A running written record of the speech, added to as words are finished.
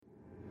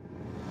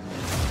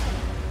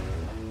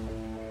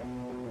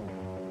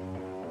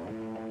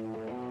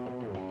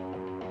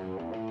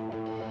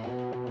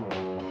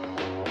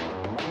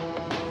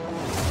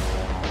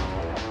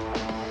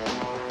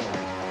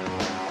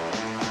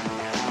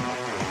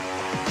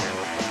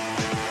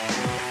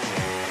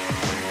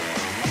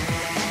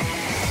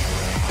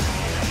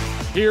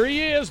Here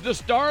he is, the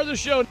star of the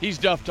show. He's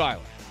Duff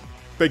Tyler.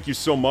 Thank you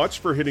so much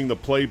for hitting the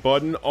play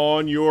button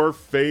on your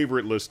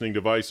favorite listening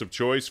device of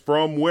choice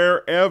from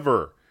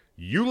wherever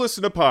you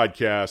listen to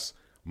podcasts.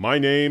 My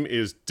name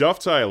is Duff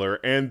Tyler,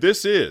 and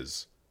this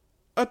is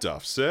A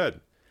Duff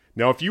Said.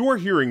 Now, if you are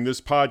hearing this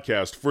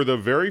podcast for the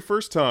very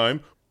first time,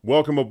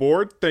 welcome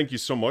aboard. Thank you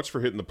so much for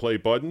hitting the play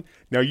button.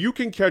 Now, you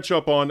can catch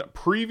up on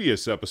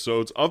previous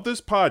episodes of this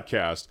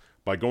podcast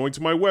by going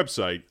to my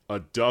website,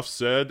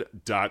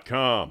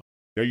 aduffsaid.com.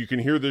 Now, you can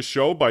hear this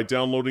show by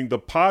downloading the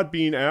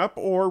Podbean app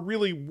or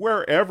really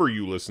wherever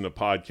you listen to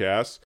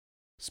podcasts.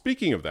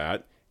 Speaking of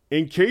that,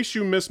 in case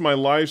you missed my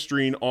live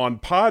stream on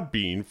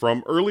Podbean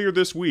from earlier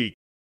this week,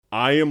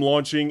 I am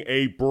launching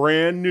a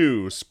brand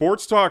new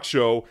sports talk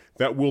show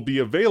that will be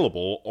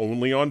available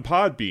only on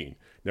Podbean.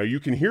 Now, you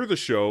can hear the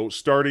show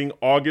starting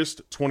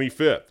August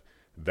 25th.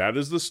 That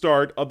is the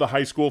start of the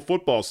high school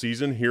football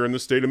season here in the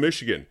state of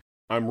Michigan.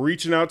 I'm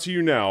reaching out to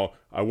you now.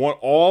 I want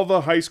all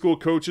the high school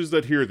coaches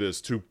that hear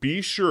this to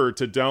be sure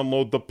to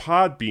download the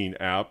Podbean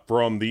app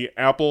from the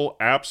Apple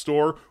App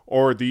Store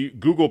or the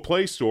Google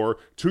Play Store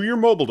to your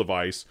mobile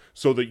device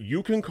so that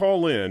you can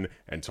call in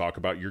and talk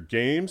about your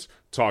games,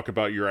 talk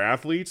about your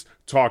athletes,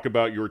 talk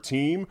about your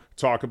team,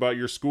 talk about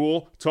your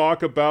school,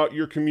 talk about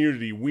your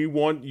community. We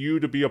want you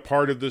to be a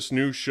part of this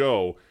new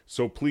show.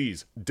 So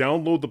please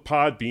download the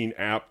Podbean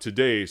app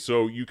today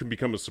so you can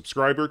become a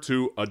subscriber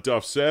to A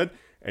Duff Said.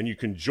 And you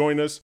can join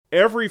us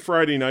every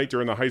Friday night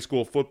during the high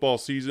school football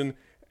season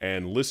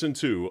and listen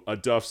to A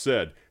Duff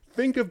Said.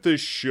 Think of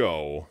this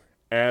show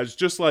as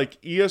just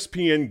like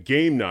ESPN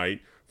Game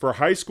Night for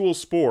high school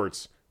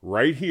sports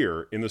right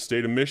here in the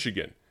state of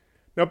Michigan.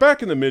 Now,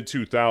 back in the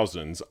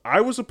mid-2000s,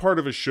 I was a part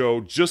of a show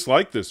just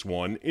like this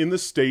one in the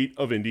state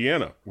of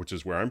Indiana, which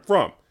is where I'm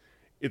from.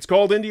 It's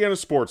called Indiana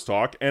Sports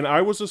Talk, and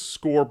I was a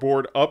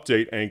scoreboard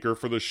update anchor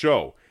for the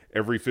show.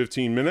 Every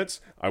 15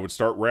 minutes, I would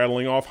start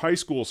rattling off high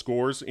school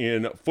scores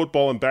in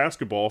football and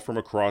basketball from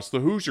across the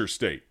Hoosier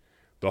State.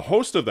 The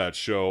host of that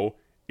show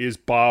is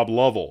Bob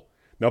Lovell.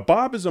 Now,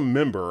 Bob is a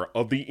member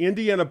of the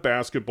Indiana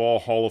Basketball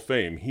Hall of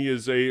Fame. He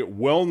is a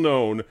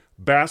well-known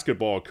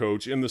basketball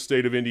coach in the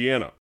state of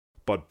Indiana.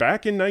 But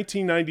back in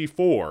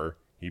 1994,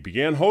 he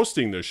began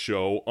hosting this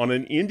show on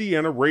an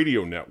Indiana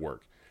radio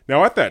network.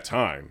 Now, at that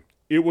time,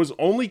 it was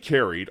only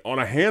carried on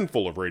a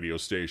handful of radio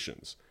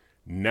stations.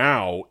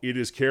 Now it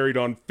is carried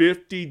on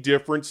 50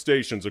 different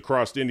stations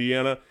across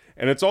Indiana,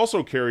 and it's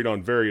also carried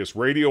on various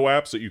radio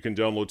apps that you can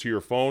download to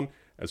your phone,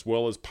 as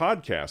well as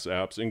podcast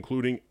apps,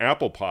 including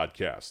Apple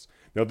Podcasts.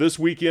 Now this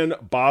weekend,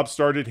 Bob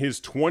started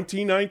his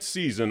 29th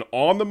season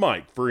on the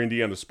mic for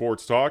Indiana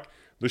Sports Talk.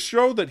 The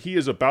show that he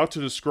is about to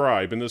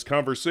describe in this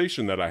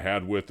conversation that I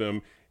had with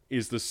him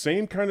is the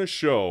same kind of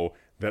show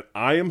that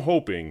I am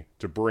hoping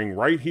to bring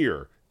right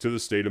here to the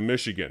state of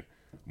Michigan.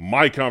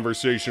 My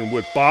conversation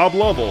with Bob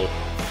Lovell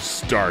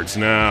starts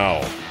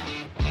now.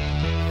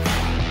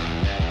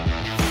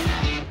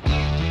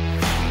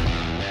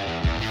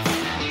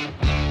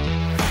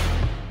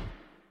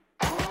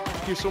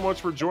 Thank you so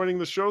much for joining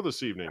the show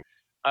this evening.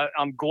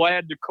 I'm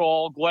glad to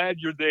call, glad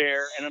you're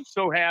there, and I'm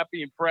so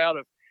happy and proud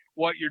of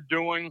what you're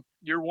doing.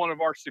 You're one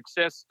of our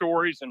success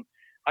stories, and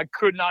I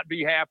could not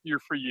be happier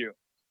for you.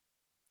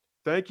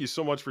 Thank you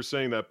so much for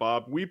saying that,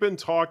 Bob. We've been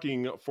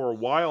talking for a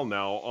while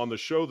now on the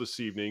show this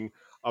evening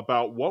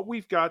about what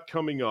we've got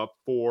coming up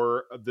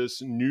for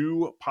this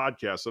new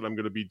podcast that I'm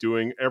going to be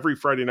doing every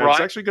Friday night. Right.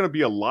 It's actually going to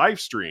be a live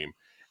stream,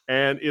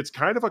 and it's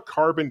kind of a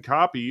carbon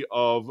copy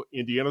of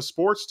Indiana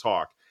Sports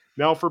Talk.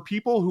 Now, for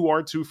people who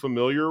aren't too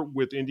familiar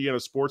with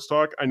Indiana Sports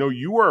Talk, I know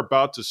you are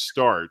about to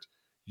start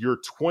your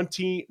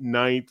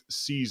 29th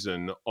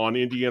season on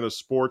Indiana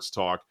Sports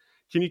Talk.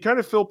 Can you kind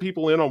of fill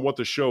people in on what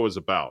the show is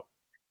about?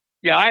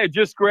 Yeah, I had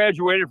just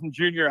graduated from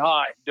junior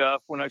high,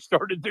 Duff, when I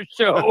started the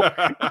show.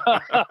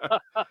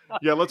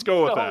 Yeah, let's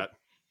go with that.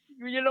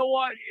 You know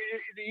what?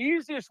 The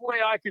easiest way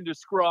I can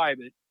describe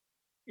it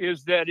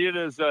is that it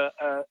is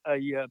a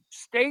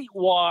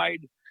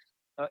statewide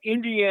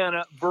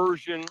Indiana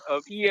version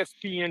of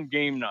ESPN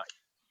Game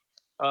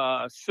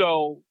Night.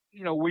 So,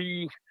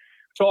 we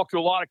talked to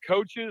a lot of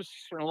coaches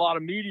and a lot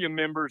of media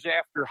members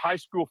after high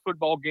school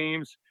football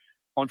games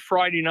on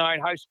Friday night,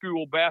 high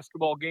school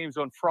basketball games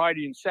on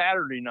Friday and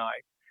Saturday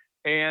night.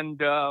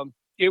 And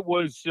it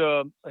was,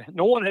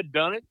 no one had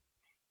done it.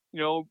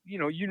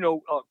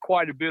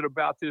 Quite a bit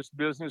about this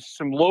business.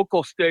 Some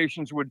local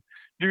stations would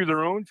do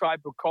their own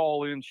type of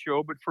call-in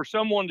show, but for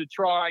someone to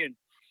try and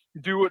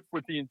do it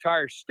with the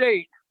entire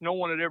state, no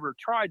one had ever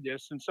tried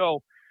this. And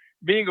so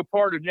being a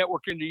part of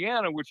Network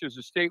Indiana, which is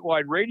a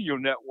statewide radio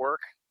network,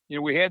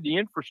 we had the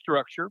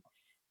infrastructure.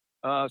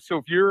 So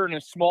if you're in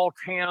a small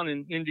town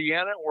in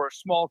Indiana or a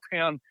small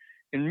town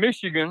in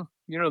Michigan,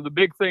 the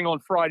big thing on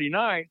Friday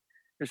night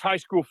is high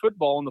school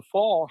football in the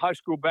fall, high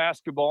school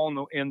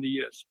basketball in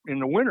the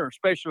winter,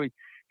 especially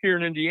here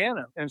in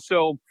Indiana. And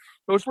so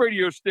those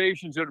radio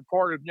stations that are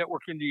part of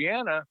Network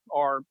Indiana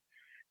are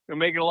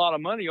making a lot of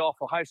money off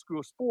of high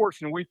school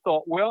sports. And we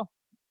thought, well,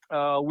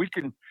 we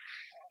can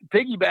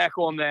piggyback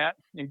on that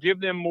and give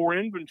them more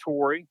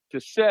inventory to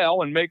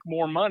sell and make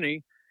more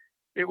money.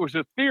 It was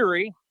a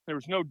theory. There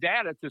was no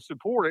data to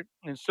support it.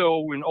 And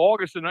so in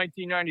August of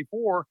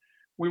 1994,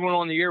 we went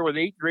on the air with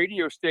 8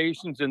 radio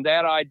stations and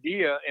that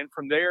idea. And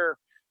from there,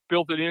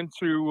 built it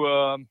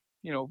into,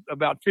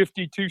 about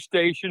 52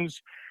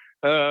 stations,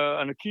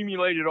 an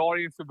accumulated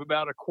audience of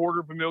about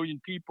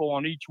 250,000 people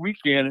on each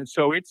weekend. And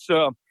so it's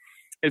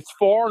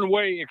far and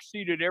away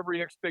exceeded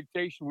every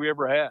expectation we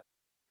ever had.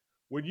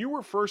 When you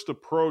were first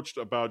approached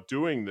about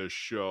doing this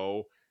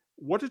show,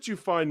 what did you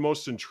find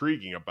most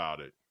intriguing about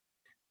it?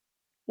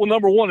 Well,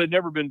 number one, it had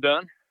never been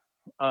done.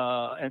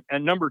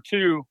 And number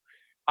two,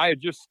 I had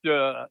just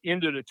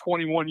ended a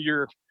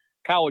 21-year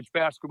college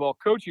basketball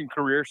coaching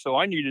career, so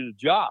I needed a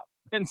job.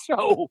 And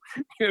so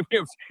it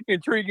was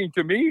intriguing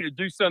to me to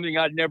do something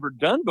I'd never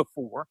done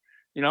before.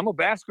 I'm a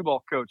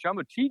basketball coach. I'm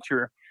a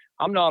teacher.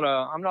 I'm not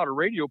a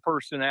radio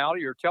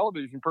personality or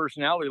television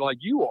personality like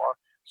you are.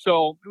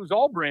 So it was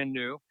all brand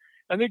new.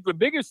 I think the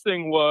biggest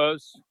thing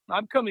was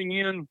I'm coming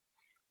in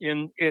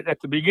at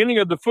the beginning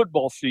of the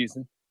football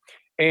season,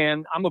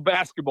 and I'm a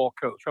basketball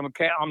coach.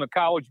 I'm a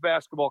college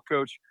basketball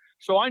coach.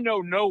 So I know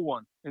no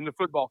one in the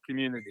football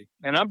community,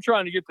 and I'm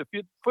trying to get the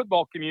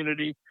football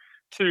community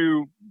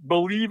to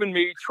believe in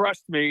me,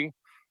 trust me,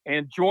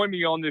 and join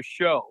me on this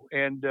show.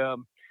 And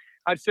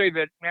I'd say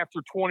that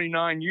after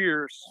 29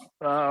 years,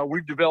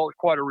 we've developed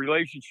quite a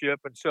relationship.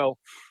 And so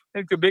I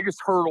think the biggest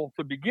hurdle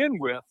to begin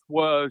with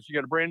was you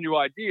got a brand new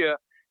idea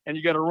and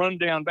you got a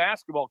rundown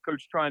basketball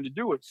coach trying to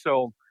do it.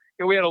 So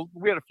we had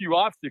a few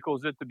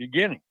obstacles at the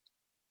beginning.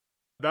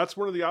 That's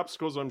one of the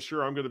obstacles I'm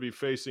sure I'm going to be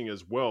facing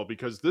as well,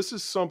 because this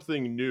is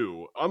something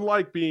new.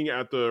 Unlike being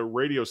at the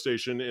radio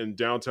station in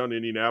downtown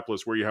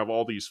Indianapolis where you have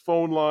all these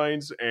phone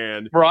lines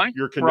and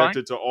you're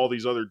connected to all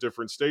these other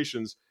different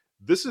stations,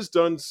 this is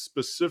done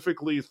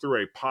specifically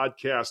through a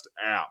podcast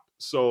app.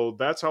 So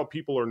that's how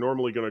people are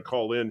normally going to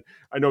call in.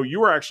 I know you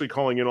were actually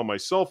calling in on my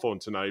cell phone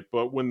tonight,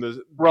 but when this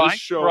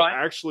show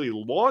actually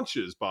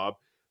launches, Bob,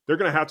 they're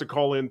going to have to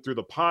call in through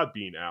the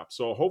Podbean app.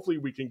 So hopefully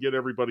we can get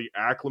everybody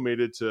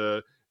acclimated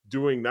to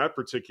doing that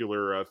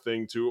particular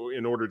thing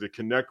in order to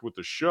connect with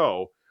the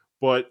show.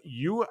 But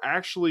you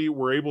actually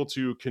were able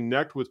to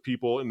connect with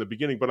people in the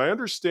beginning. But I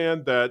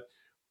understand that,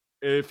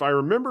 if I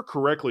remember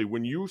correctly,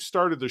 when you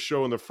started the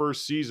show in the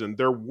first season,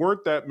 there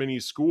weren't that many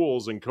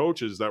schools and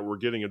coaches that were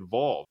getting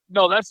involved.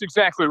 No, that's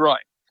exactly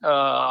right.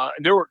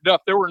 There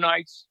were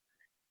nights,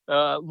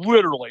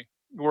 literally,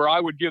 where I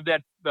would give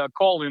that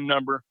call-in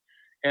number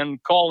and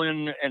call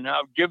in, and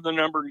I would give the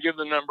number,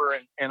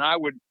 and I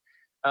would,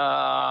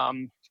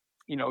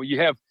 you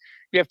have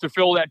to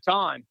fill that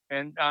time.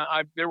 And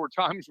there were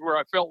times where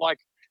I felt like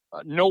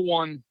no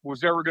one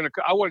was ever going to.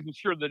 I wasn't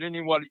sure that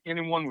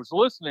anyone was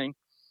listening,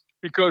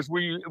 because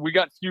we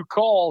got few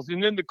calls.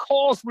 And then the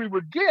calls we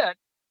would get,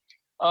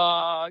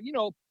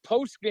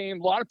 post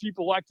game, a lot of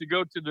people like to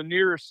go to the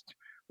nearest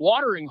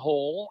watering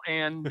hole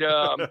and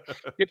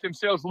get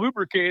themselves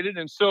lubricated.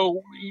 And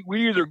so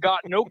we either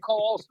got no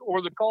calls,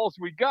 or the calls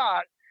we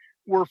got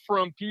were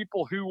from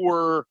people who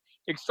were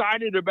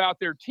excited about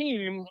their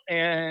team,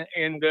 and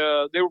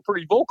they were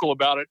pretty vocal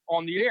about it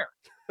on the air.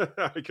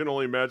 I can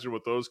only imagine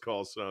what those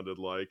calls sounded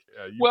like.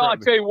 I'll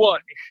tell you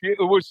what, there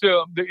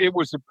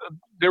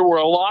were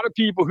a lot of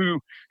people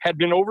who had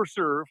been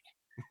overserved.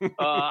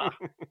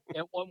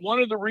 And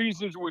one of the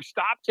reasons we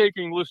stopped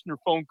taking listener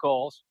phone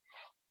calls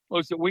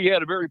was that we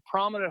had a very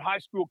prominent high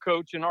school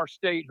coach in our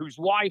state whose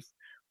wife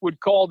would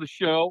call the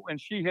show,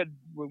 and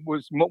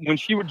when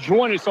she would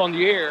join us on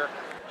the air,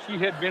 she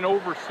had been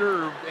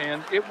overserved,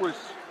 and it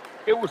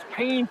was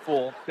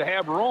painful to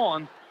have her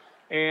on.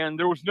 And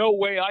there was no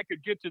way I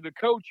could get to the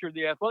coach or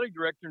the athletic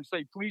director and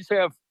say, please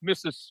have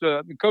Mrs.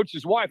 The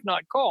coach's wife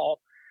not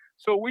call.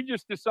 So we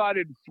just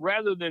decided,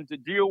 rather than to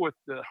deal with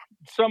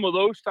some of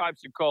those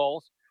types of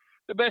calls,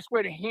 the best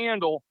way to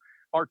handle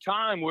our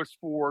time was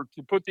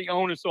to put the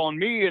onus on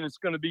me, and it's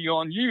going to be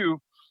on you.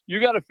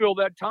 You got to fill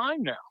that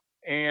time now.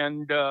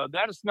 And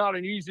that is not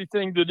an easy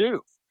thing to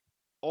do.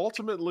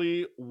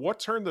 Ultimately, what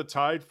turned the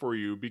tide for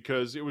you?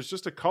 Because it was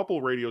just a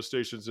couple radio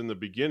stations in the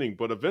beginning,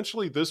 but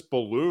eventually this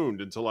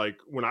ballooned into, like,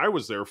 when I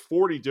was there,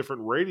 40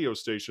 different radio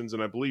stations,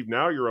 and I believe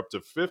now you're up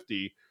to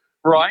 50.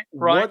 Right.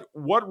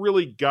 What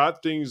really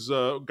got things,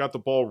 got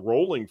the ball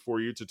rolling for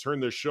you to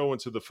turn this show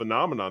into the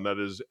phenomenon that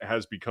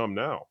has become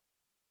now?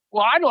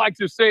 Well, I'd like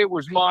to say it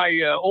was my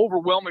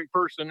overwhelming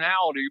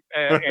personality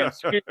and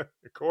skill,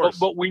 of course,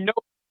 but we know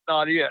it's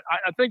not it.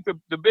 I think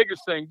the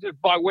biggest thing, just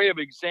by way of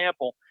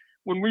example,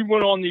 when we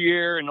went on the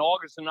air in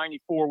August of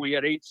 '94, we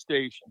had 8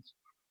 stations.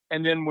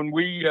 And then when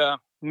we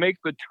make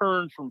the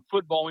turn from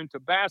football into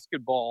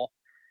basketball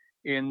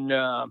in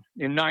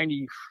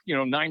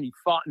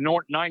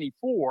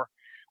 94,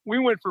 we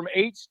went from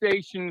 8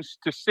 stations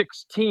to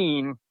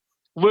 16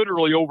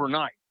 literally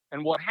overnight.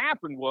 And what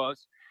happened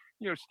was,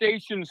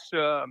 stations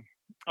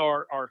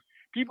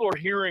people are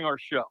hearing our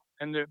show,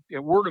 and the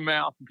word of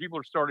mouth, and people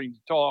are starting to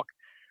talk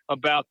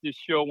about this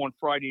show on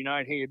Friday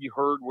night. Hey, have you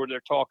heard where they're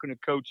talking to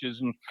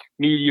coaches and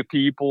media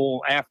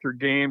people after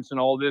games and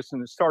all this?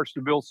 And it starts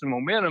to build some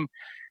momentum.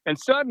 And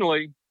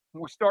suddenly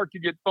we start to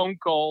get phone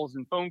calls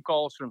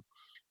from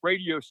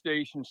radio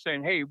stations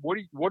saying, hey, what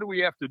do we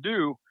have to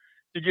do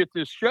to get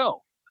this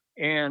show?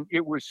 And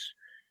it was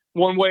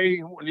one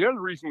way. The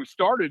other reason we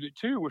started it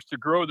too was to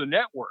grow the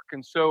network.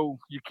 And so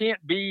you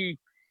can't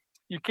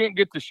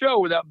get the show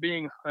without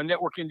being a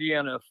Network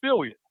Indiana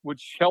affiliate,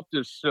 which helped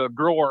us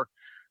grow our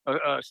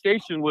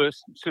station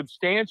list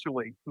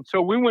substantially. And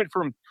so we went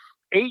from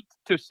 8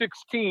 to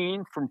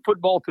 16, from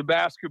football to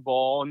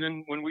basketball. And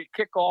then when we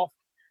kick off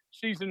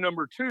season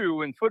number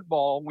 2 in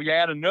football, we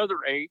add another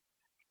 8.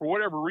 For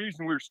whatever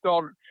reason, we were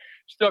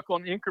stuck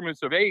on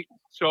increments of 8.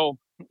 So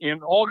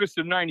in August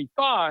of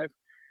 95,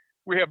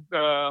 we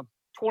have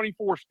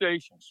 24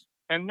 stations.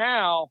 And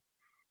now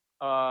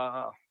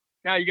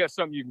you got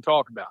something you can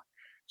talk about.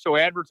 So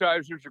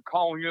advertisers are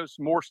calling us,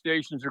 more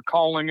stations are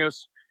calling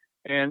us,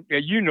 and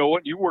you know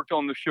it. You worked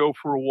on the show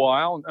for a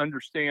while and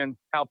understand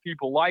how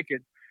people like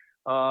it.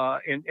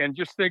 And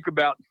just think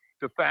about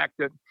the fact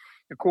that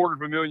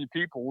 250,000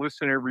 people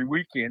listen every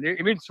weekend.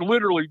 I mean, it's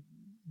literally,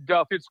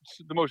 Duff, it's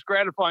the most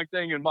gratifying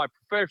thing in my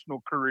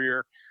professional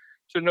career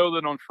to know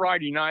that on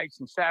Friday nights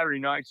and Saturday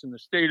nights in the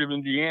state of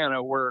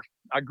Indiana, where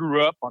I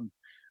grew up, I'm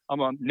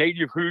a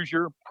native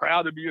Hoosier,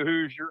 proud to be a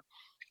Hoosier,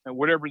 and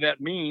whatever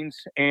that means.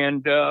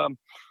 And,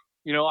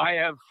 I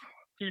have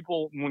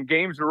people, when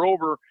games are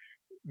over,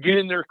 get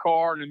in their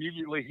car and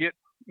immediately hit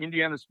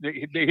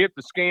they hit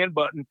the scan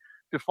button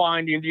to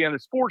find Indiana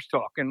Sports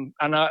Talk. And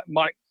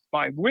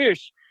my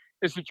wish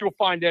is that you'll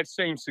find that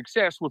same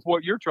success with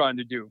what you're trying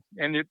to do.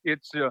 And it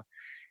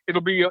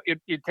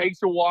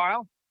takes a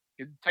while.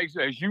 It takes,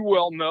 as you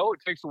well know,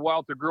 it takes a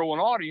while to grow an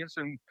audience.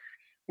 And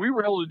we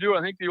were able to do,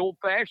 I think, the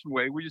old-fashioned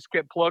way. We just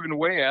kept plugging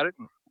away at it,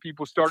 and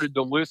people started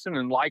to listen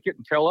and like it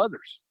and tell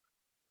others.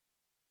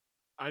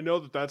 I know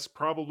that that's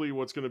probably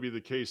what's going to be the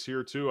case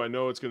here too. I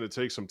know it's going to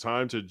take some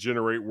time to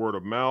generate word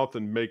of mouth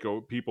and make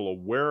people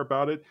aware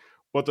about it.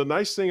 But the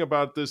nice thing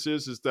about this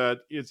is that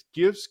it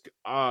gives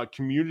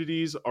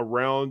communities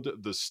around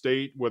the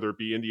state, whether it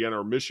be Indiana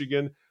or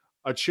Michigan,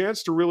 a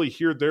chance to really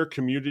hear their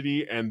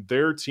community and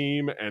their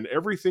team and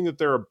everything that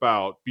they're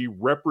about be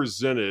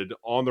represented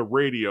on the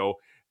radio,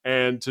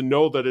 and to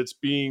know that it's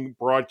being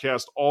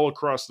broadcast all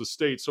across the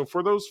state. So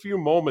for those few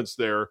moments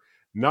there,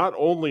 not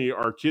only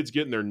are kids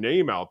getting their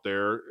name out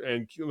there,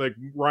 and like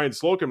Ryan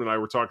Slocum and I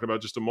were talking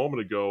about just a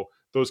moment ago,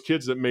 those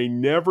kids that may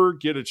never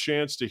get a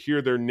chance to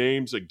hear their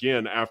names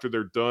again after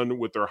they're done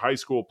with their high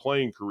school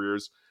playing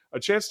careers, a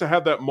chance to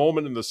have that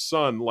moment in the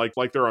sun, like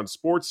they're on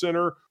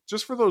SportsCenter.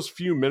 Just for those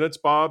few minutes,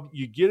 Bob,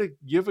 you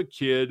give a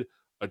kid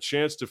a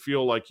chance to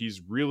feel like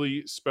he's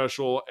really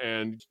special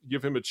and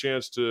give him a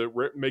chance to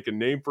make a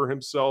name for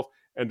himself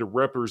and to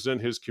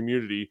represent his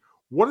community.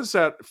 What is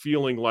that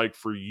feeling like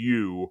for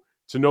you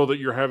to know that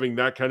you're having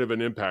that kind of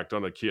an impact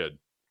on a kid?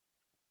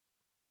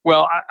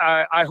 Well,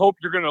 I hope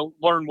you're going to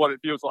learn what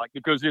it feels like,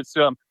 because it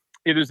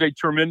is a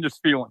tremendous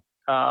feeling.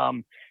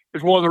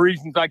 It's one of the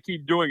reasons I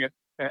keep doing it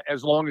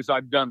as long as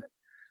I've done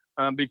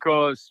it,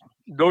 because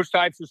those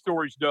types of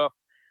stories, Duff,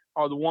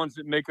 are the ones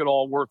that make it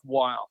all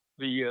worthwhile.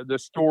 The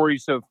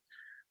stories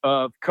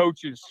of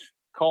coaches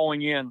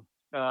calling in.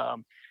 I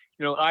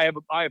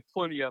have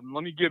plenty of them.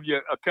 Let me give you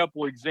a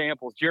couple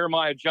examples.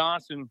 Jeremiah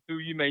Johnson, who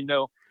you may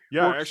know.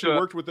 Yeah, I actually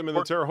worked with him in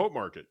the Terre Haute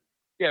market.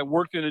 Yeah,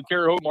 worked in the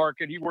Terre Haute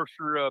market. He works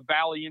for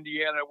Valley,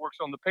 Indiana, works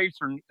on the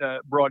Pacer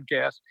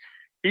broadcast.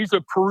 He's a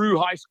Peru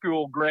high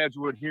school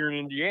graduate here in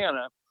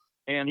Indiana,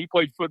 and he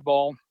played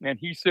football. And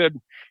he said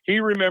he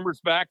remembers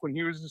back when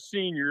he was a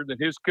senior that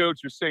his coach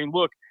was saying,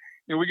 look,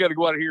 we got to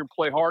go out here and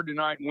play hard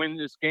tonight and win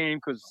this game,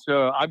 because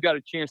I've got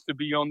a chance to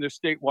be on this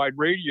statewide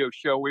radio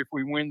show if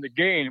we win the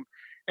game.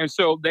 And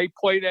so they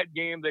play that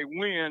game, they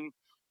win.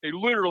 They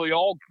literally,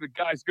 all the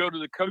guys go to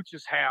the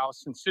coach's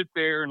house and sit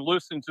there and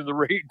listen to the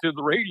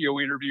radio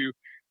interview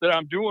that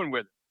I'm doing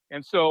with him.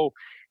 And so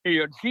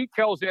he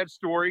tells that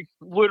story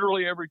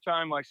literally every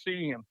time I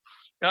see him.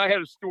 And I had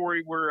a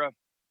story where a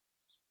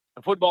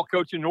football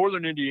coach in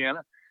Northern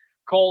Indiana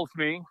calls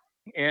me,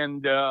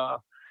 and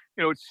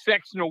it's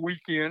sectional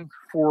weekend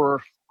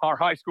for our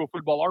high school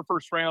football, our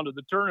first round of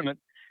the tournament.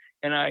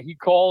 And he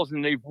calls,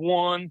 and they've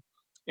won,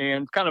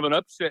 and kind of an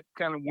upset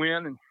kind of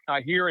win. And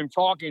I hear him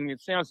talking. It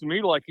sounds to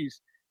me like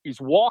he's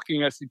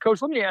walking. I said,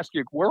 Coach, let me ask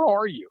you, where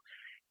are you?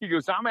 He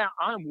goes,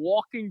 I'm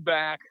walking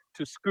back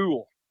to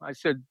school. I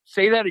said,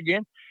 say that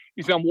again.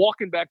 He said, I'm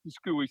walking back to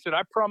school. He said,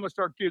 I promised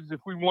our kids if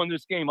we won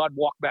this game, I'd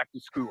walk back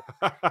to school.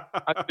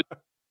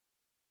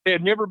 They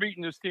had never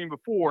beaten this team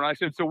before. And I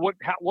said, so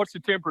what's the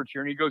temperature?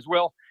 And he goes,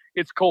 well,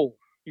 it's cold.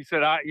 He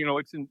said,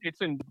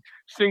 it's in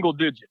single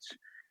digits.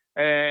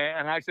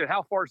 And I said,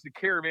 how far is the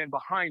caravan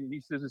behind him? He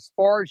says, as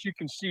far as you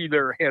can see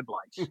their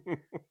headlights.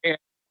 And,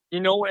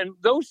 and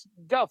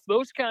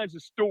those kinds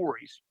of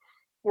stories,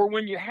 or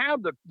when you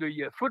have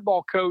the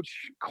football coach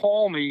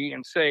call me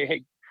and say,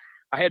 hey,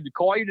 I had to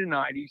call you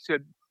tonight. He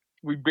said,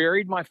 we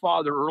buried my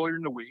father earlier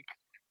in the week.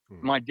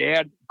 My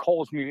dad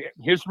calls me.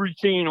 His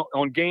routine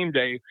on game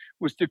day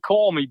was to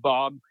call me,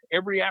 Bob,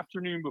 every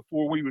afternoon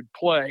before we would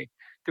play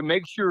to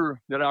make sure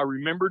that I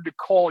remembered to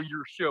call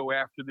your show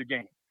after the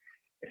game.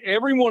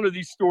 Every one of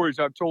these stories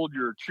I've told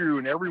you are true,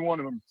 and every one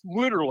of them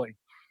literally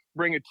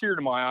bring a tear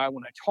to my eye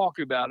when I talk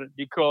about it,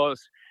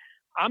 because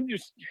I'm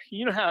just,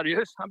 you know how it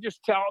is. I'm just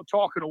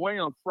talking away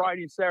on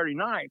Friday and Saturday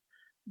night.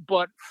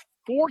 But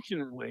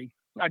fortunately,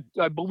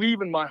 I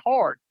believe in my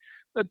heart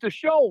that the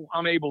show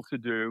I'm able to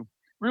do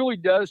really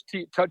does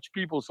touch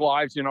people's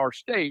lives in our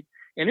state.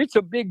 And it's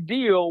a big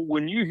deal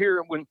when you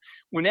hear,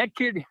 when that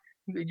kid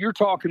that you're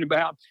talking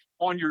about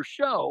on your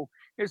show,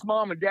 his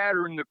mom and dad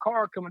are in the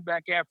car coming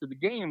back after the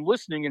game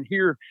listening and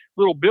hear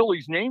little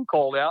Billy's name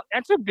called out.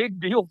 That's a big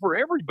deal for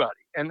everybody.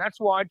 And that's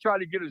why I try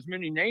to get as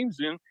many names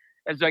in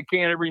as I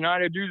can every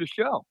night I do the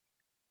show.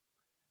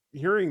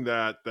 Hearing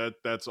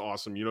that's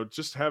awesome. You know,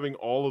 just having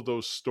all of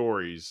those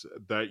stories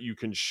that you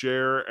can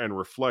share and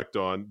reflect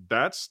on.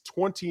 That's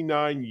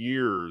 29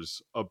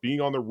 years of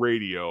being on the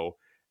radio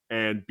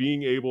and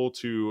being able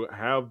to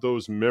have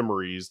those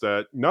memories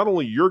that not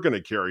only you're going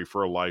to carry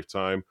for a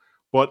lifetime,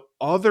 but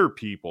other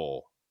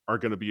people are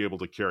going to be able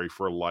to carry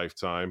for a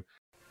lifetime.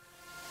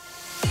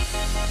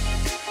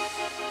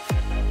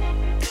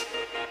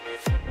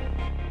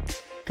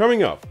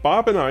 Coming up,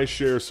 Bob and I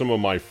share some of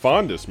my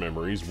fondest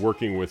memories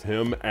working with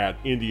him at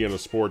Indiana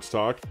Sports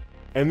Talk,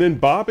 and then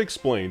Bob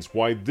explains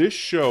why this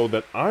show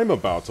that I'm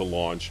about to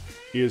launch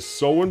is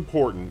so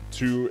important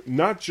to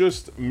not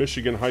just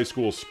Michigan high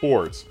school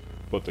sports,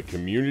 but the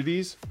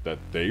communities that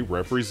they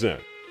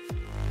represent.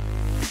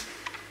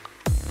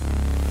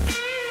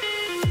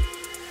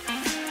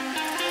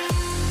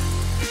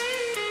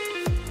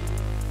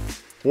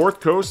 Fourth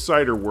Coast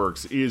Cider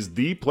Works is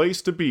the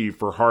place to be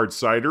for hard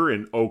cider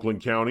in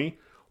Oakland County.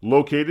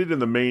 Located in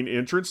the main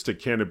entrance to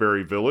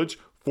Canterbury Village,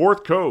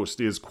 Fourth Coast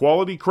is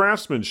quality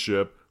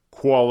craftsmanship,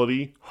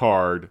 quality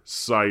hard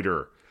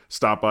cider.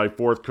 Stop by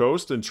Fourth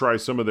Coast and try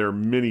some of their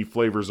many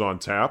flavors on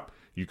tap.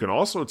 You can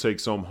also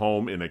take some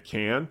home in a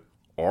can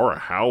or a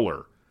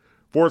howler.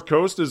 Fourth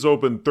Coast is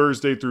open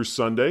Thursday through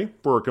Sunday.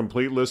 For a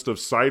complete list of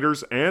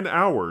ciders and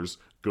hours,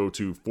 go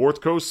to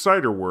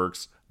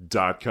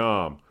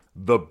fourthcoastciderworks.com.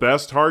 The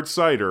best hard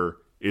cider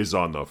is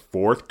on the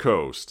Fourth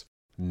Coast.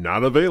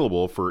 Not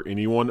available for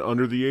anyone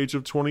under the age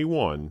of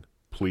 21.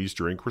 Please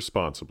drink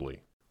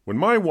responsibly. When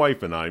my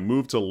wife and I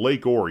moved to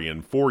Lake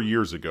Orion 4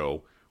 years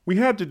ago, we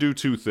had to do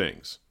two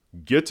things: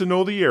 get to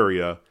know the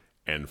area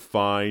and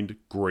find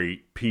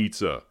great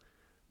pizza.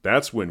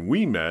 That's when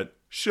we met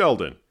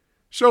Sheldon.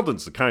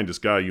 Sheldon's the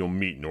kindest guy you'll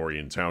meet in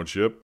Orion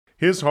Township.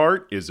 His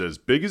heart is as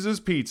big as his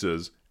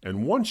pizzas,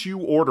 and once you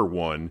order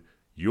one,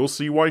 you'll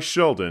see why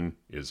Sheldon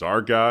is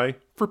our guy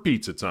for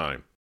pizza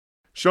time.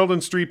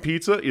 Sheldon Street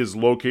Pizza is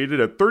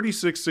located at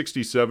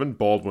 3667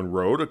 Baldwin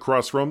Road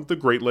across from the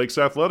Great Lakes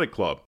Athletic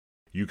Club.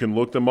 You can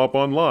look them up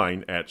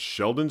online at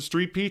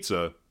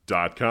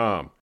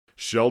sheldonstreetpizza.com.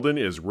 Sheldon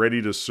is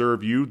ready to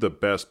serve you the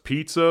best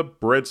pizza,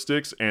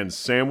 breadsticks, and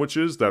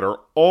sandwiches that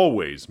are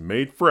always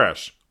made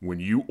fresh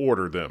when you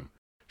order them.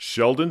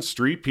 Sheldon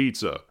Street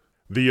Pizza,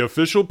 the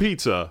official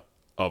pizza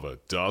of A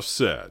Duff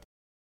Said.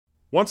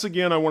 Once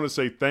again, I want to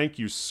say thank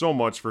you so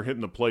much for hitting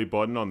the play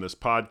button on this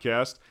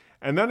podcast.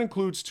 And that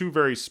includes two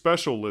very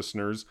special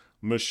listeners,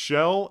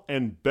 Michelle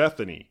and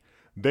Bethany.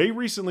 They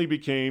recently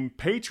became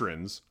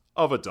patrons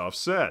of A Duff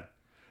Said.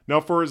 Now,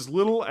 for as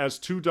little as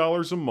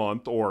 $2 a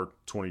month or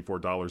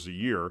 $24 a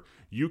year,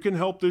 you can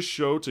help this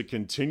show to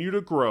continue to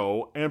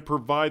grow and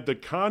provide the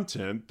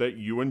content that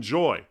you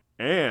enjoy.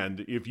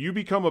 And if you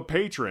become a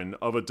patron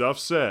of A Duff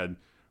Said,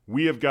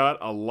 we have got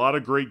a lot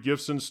of great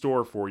gifts in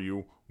store for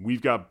you.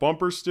 We've got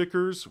bumper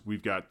stickers,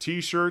 we've got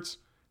t-shirts.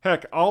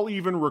 Heck, I'll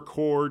even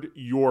record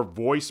your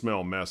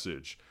voicemail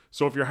message.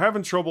 So if you're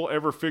having trouble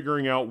ever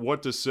figuring out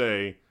what to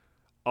say,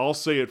 I'll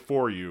say it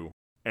for you.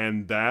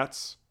 And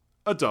that's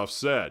A Duff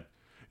Said.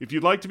 If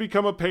you'd like to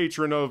become a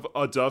patron of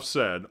A Duff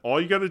Said, all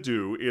you got to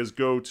do is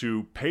go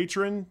to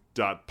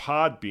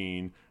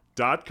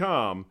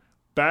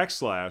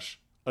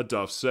patron.podbean.com/A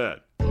Duff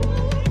Said.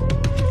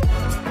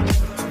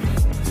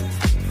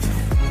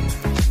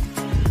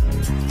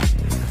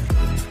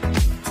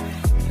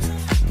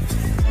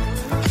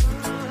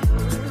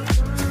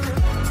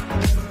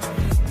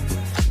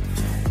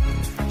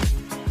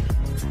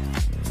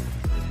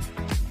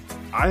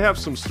 I have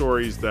some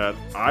stories that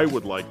I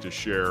would like to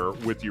share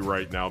with you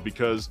right now,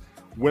 because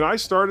when I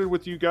started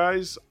with you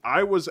guys,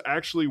 I was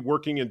actually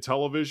working in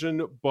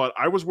television, but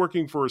I was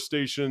working for a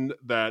station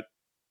that,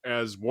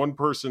 as one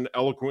person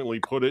eloquently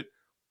put it,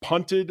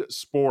 punted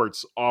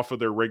sports off of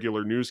their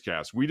regular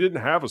newscasts. We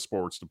didn't have a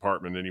sports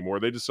department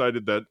anymore. They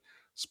decided that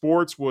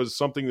sports was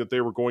something that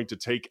they were going to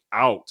take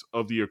out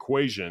of the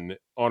equation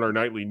on our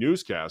nightly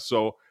newscast.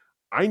 So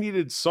I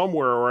needed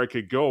somewhere where I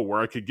could go, where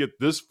I could get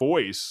this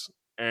voice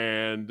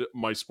and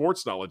my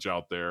sports knowledge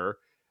out there.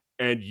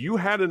 And you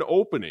had an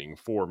opening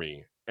for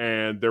me,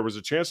 and there was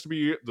a chance to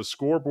be the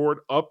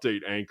scoreboard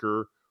update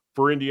anchor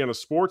for Indiana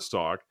Sports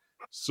Talk.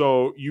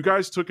 So you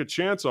guys took a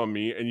chance on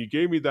me and you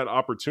gave me that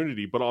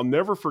opportunity. But I'll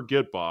never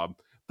forget, Bob,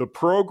 The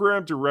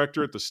program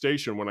director at the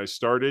station, when I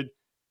started,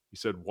 he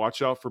said,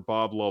 watch out for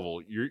Bob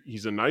Lovell.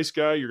 He's a nice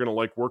guy. You're going to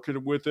like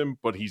working with him,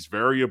 but he's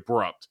very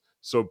abrupt.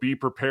 So be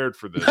prepared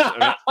for this.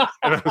 And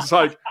I was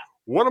like,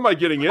 what am I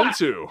getting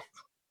into?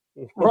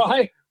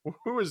 Right.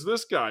 Who is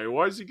this guy?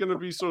 Why is he going to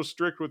be so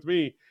strict with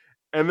me?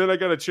 And then I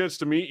got a chance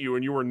to meet you,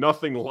 and you were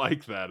nothing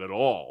like that at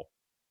all.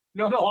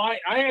 No, I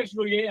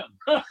actually am.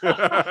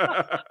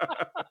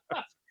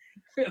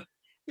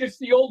 It's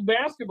the old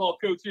basketball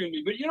coach in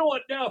me. But you know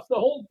what, Duff? The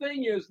whole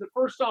thing is, the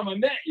first time I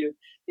met you,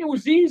 it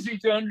was easy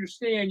to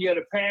understand you had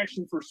a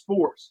passion for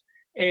sports.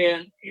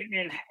 And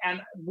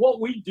what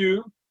we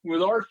do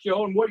with our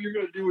show and what you're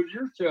going to do with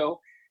your show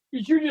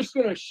is you're just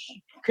going to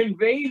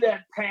convey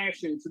that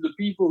passion to the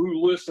people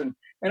who listen.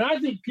 And I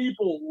think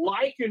people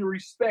like and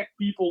respect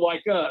people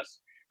like us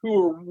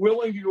who are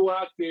willing to go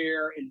out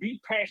there and be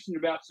passionate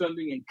about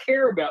something and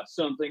care about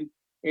something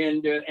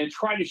and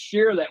try to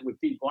share that with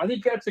people. I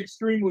think that's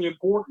extremely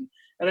important,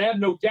 and I have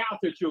no doubt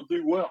that you'll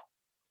do well.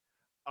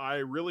 I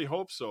really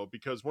hope so,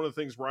 because one of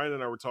the things Ryan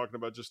and I were talking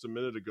about just a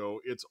minute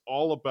ago, it's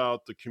all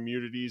about the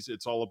communities.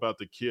 It's all about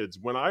the kids.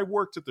 When I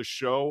worked at the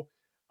show,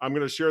 I'm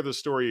going to share this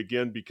story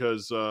again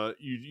because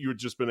you had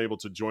just been able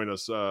to join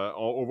us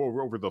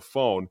over the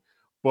phone.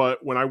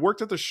 But when I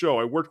worked at the show,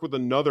 I worked with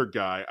another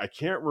guy. I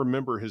can't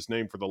remember his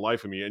name for the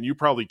life of me, and you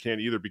probably can't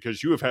either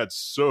because you have had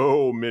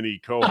so many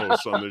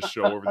co-hosts on this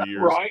show over the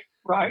years.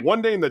 Right. One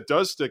name that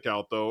does stick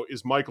out, though,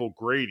 is Michael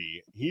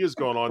Grady. He has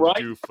gone on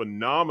to do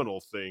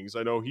phenomenal things.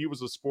 I know he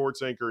was a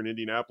sports anchor in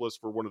Indianapolis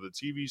for one of the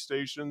TV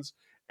stations,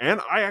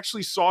 and I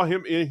actually saw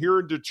him here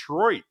in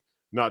Detroit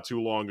not too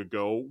long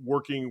ago,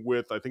 working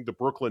with, I think, the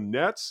Brooklyn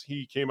Nets.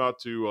 He came out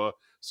to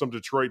some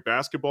Detroit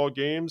basketball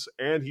games,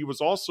 and he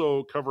was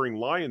also covering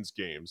Lions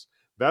games.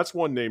 That's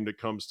one name that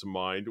comes to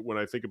mind when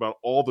I think about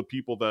all the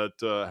people that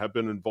have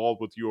been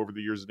involved with you over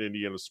the years at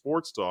Indiana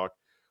Sports Talk.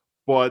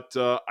 But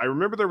I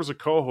remember there was a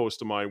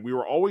co-host of mine. We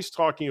were always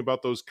talking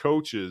about those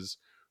coaches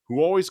who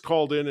always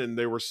called in, and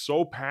they were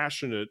so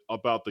passionate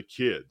about the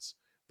kids.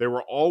 They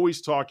were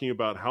always talking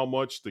about how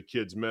much the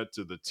kids meant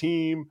to the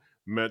team,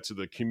 meant to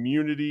the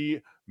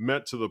community,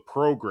 meant to the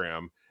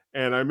program.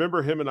 And I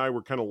remember him and I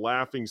were kind of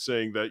laughing,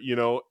 saying that,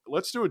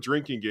 let's do a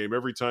drinking game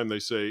every time they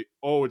say,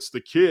 oh, it's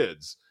the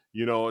kids.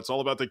 It's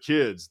all about the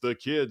kids, the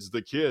kids,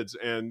 the kids.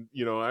 And,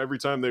 every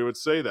time they would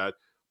say that.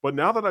 But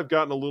now that I've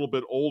gotten a little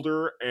bit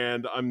older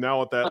and I'm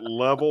now at that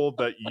level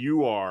that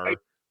you are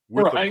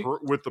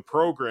with the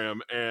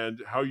program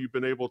and how you've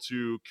been able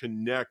to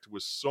connect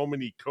with so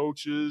many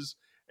coaches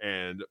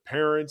and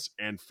parents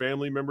and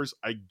family members,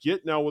 I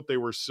get now what they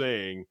were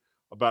saying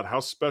about how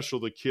special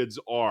the kids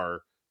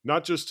are,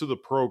 not just to the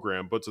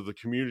program, but to the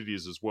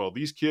communities as well.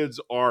 These kids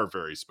are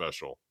very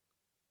special.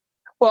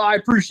 Well, I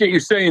appreciate you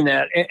saying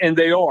that, and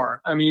they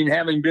are. I mean,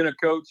 having been a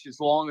coach as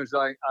long as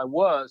I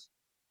was,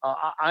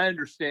 I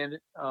understand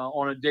it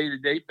on a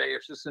day-to-day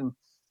basis. And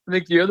I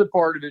think the other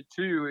part of it,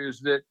 too, is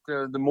that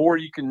the more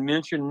you can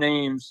mention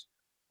names,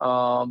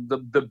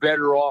 the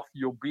better off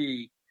you'll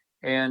be.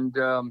 And,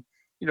 one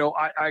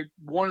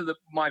of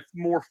my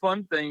more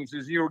fun things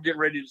is we're getting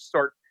ready to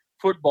start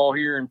football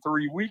here in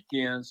 3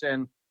 weekends.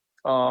 And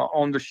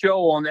on the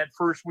show on that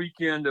first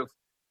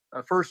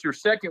or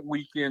second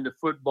weekend of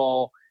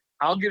football,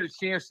 I'll get a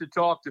chance to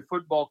talk to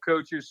football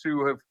coaches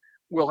who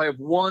will have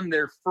won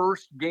their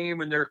first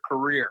game in their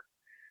career.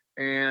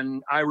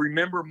 And I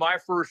remember my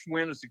first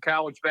win as a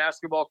college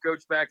basketball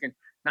coach back in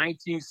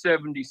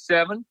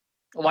 1977,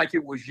 like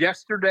it was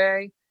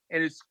yesterday.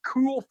 And it's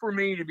cool for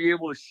me to be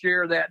able to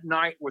share that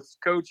night with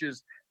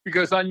coaches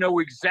because I know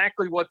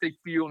exactly what they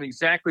feel and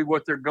exactly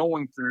what they're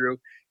going through.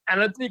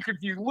 And I think if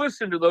you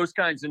listen to those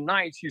kinds of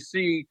nights, you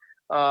see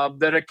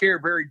that I care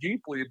very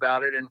deeply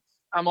about it. And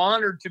I'm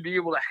honored to be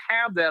able to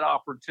have that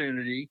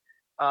opportunity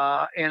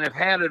and have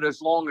had it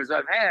as long as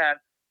I've had.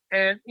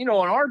 And, in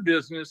our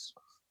business,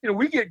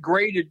 we get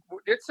graded.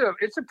 It's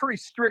a pretty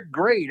strict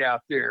grade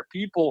out there.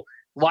 People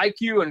like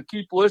you and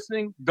keep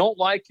listening, don't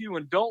like you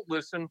and don't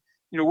listen.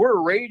 We're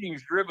a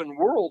ratings-driven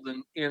world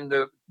in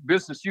the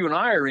business you and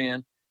I are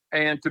in.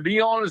 And to be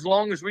on as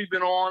long as we've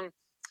been on,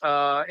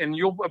 and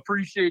you'll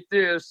appreciate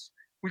this,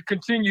 we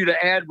continue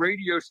to add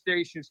radio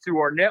stations to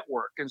our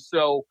network. And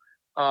so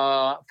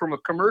from a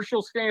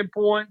commercial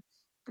standpoint,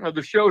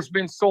 the show's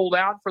been sold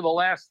out for the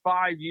last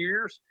 5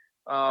 years.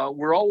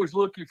 We're always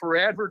looking for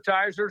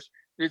advertisers.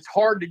 It's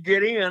hard to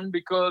get in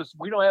because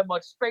we don't have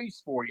much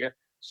space for you.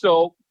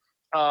 So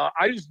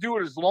I just do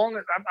it as long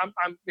as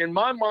I'm in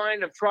my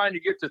mind, I'm trying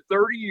to get to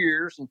 30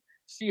 years and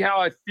see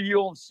how I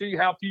feel and see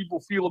how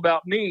people feel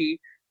about me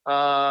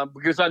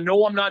because I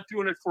know I'm not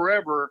doing it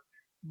forever,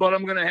 but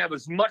I'm going to have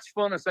as much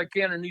fun as I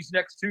can in these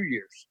next 2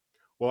 years.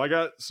 Well, I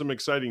got some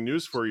exciting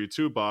news for you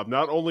too, Bob.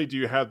 Not only do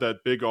you have that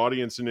big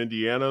audience in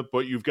Indiana,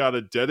 but you've got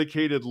a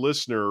dedicated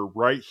listener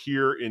right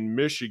here in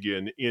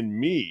Michigan in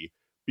me,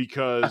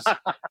 because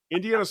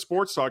Indiana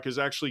Sports Talk is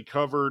actually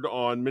covered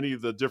on many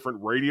of the different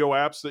radio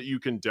apps that you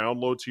can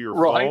download to your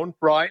phone.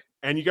 Right.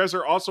 And you guys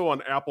are also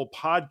on Apple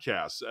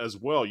Podcasts as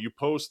well. You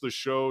post the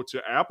show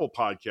to Apple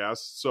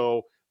Podcasts.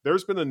 So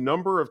there's been a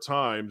number of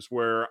times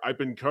where I've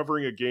been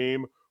covering a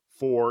game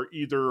for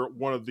either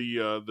one of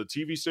the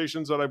TV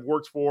stations that I've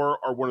worked for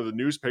or one of the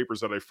newspapers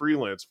that I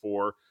freelance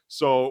for.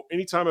 So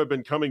anytime I've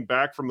been coming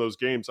back from those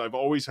games, I've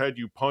always had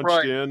you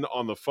punched in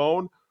on the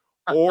phone.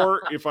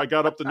 Or if I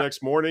got up the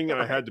next morning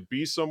and I had to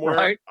be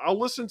somewhere, I'll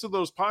listen to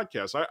those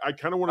podcasts. I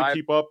kind of want to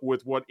keep up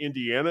with what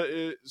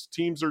Indiana's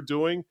teams are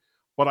doing,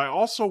 but I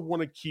also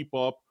want to keep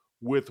up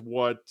with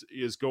what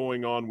is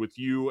going on with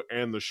you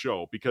and the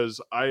show,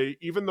 because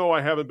even though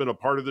I haven't been a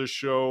part of this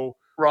show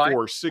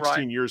for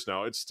 16 years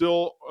now, it's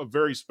still a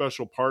very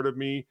special part of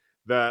me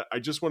that I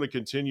just want to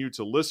continue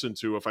to listen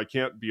to if I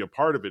can't be a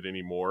part of it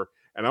anymore.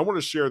 And I want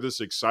to share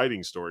this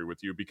exciting story with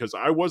you, because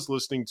I was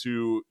listening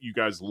to you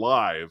guys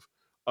live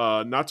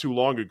not too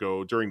long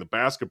ago during the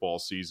basketball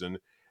season.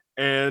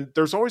 And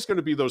there's always going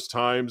to be those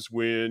times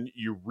when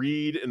you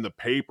read in the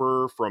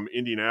paper from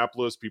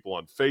Indianapolis, people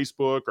on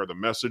Facebook or the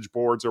message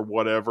boards or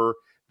whatever,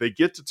 they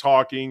get to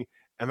talking,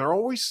 and they're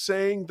always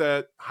saying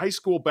that high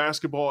school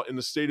basketball in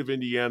the state of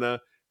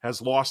Indiana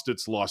has lost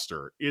its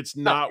luster. It's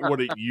not what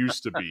it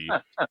used to be.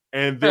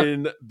 And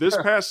then this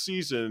past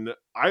season,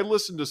 I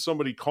listened to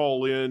somebody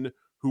call in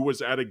who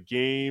was at a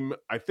game.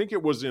 I think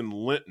it was in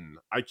Linton.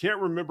 I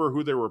can't remember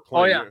who they were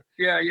playing.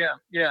 Oh,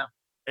 yeah.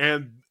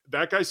 And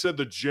that guy said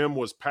the gym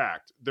was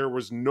packed. There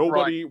was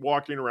nobody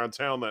walking around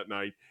town that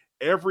night.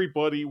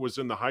 Everybody was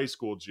in the high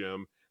school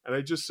gym. And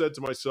I just said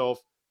to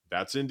myself,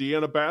 that's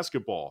Indiana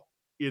basketball.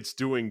 It's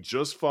doing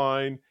just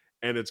fine.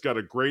 And it's got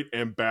a great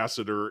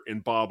ambassador in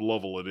Bob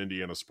Lovell at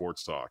Indiana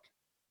Sports Talk.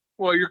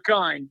 Well, you're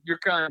kind. You're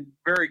kind.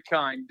 Very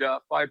kind,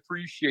 Duff. I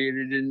appreciate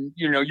it. And,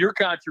 your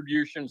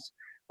contributions,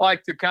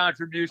 like the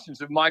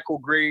contributions of Michael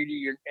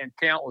Grady and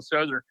countless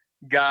other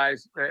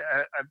guys,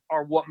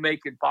 are what make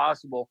it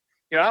possible.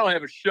 I don't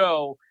have a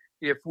show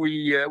if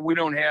we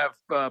don't have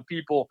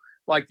people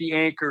like the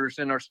anchors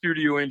and our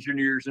studio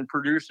engineers and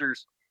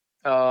producers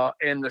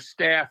and the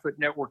staff at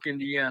Network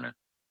Indiana.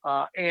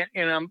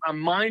 And I'm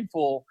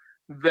mindful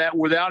that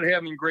without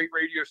having great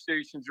radio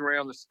stations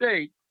around the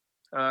state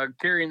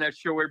carrying that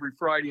show every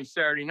Friday and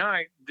Saturday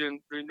night, then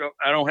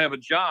I don't have a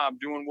job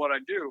doing what I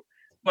do.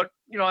 But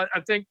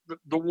I think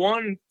the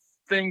one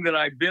thing that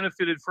I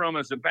benefited from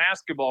as a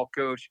basketball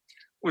coach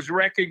was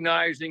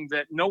recognizing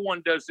that no one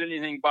does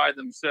anything by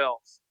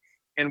themselves.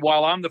 And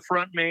while I'm the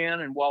front man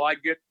and while I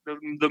get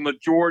the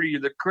majority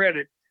of the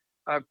credit,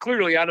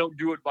 clearly I don't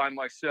do it by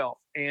myself.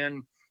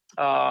 And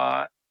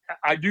I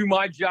do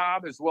my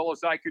job as well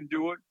as I can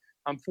do it.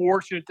 I'm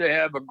fortunate to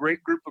have a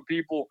great group of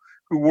people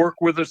who work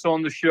with us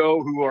on the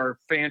show who are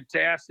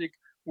fantastic,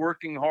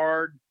 working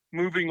hard,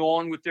 moving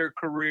on with their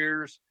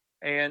careers.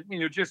 And,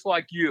 just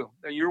like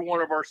you're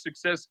one of our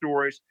success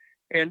stories.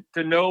 And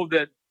to know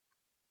that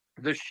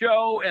the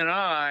show and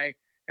I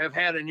have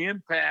had an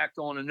impact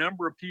on a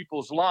number of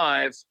people's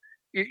lives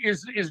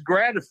is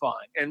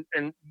gratifying.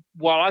 And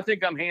while I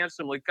think I'm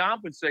handsomely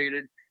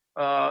compensated,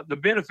 the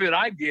benefit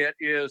I get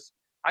is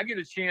I get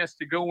a chance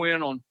to go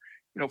in on,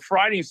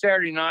 Friday and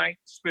Saturday night,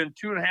 spend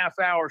 2.5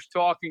 hours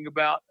talking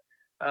about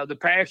the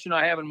passion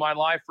I have in my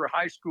life for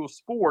high school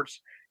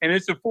sports. And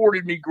it's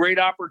afforded me great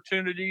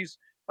opportunities.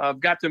 I've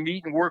got to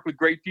meet and work with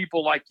great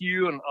people like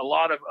you and a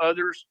lot of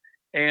others.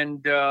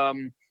 And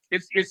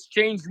it's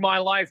changed my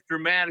life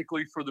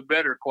dramatically for the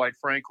better, quite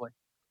frankly.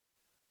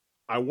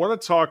 I want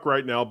to talk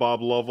right now,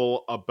 Bob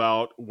Lovell,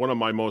 about one of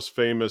my most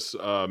famous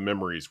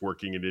memories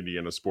working at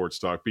Indiana Sports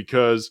Talk,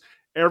 because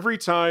every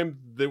time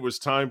there was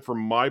time for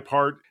my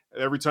part,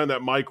 every time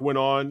that mic went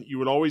on, you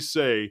would always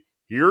say,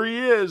 here he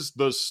is,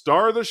 the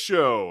star of the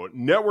show,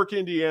 Network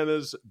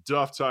Indiana's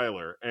Duff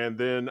Tyler. And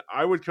then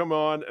I would come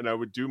on and I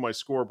would do my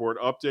scoreboard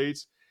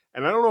updates.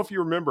 And I don't know if you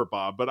remember,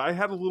 Bob, but I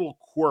had a little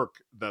quirk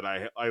that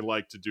I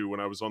like to do when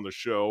I was on the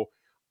show.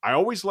 I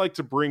always like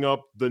to bring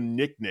up the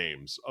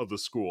nicknames of the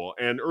school.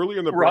 And earlier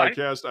in the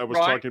broadcast, I was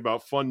talking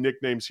about fun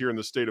nicknames here in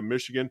the state of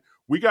Michigan.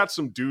 We got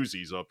some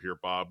doozies up here,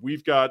 Bob.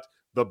 We've got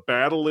the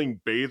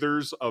Battling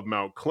Bathers of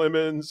Mount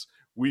Clemens.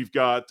 We've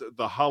got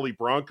the Holly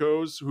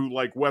Broncos, who,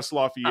 like West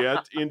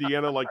Lafayette,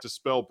 Indiana, like to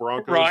spell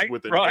Broncos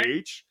with an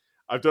H.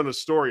 I've done a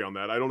story on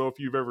that. I don't know if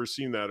you've ever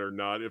seen that or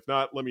not. If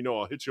not, let me know.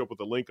 I'll hit you up with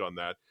a link on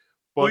that.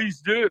 But,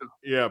 please do.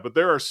 Yeah, but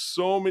there are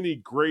so many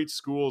great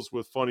schools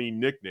with funny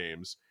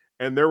nicknames.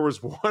 And there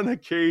was one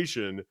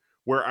occasion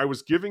where I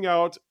was giving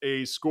out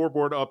a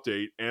scoreboard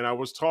update, and I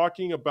was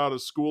talking about a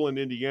school in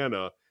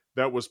Indiana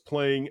that was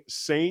playing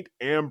St.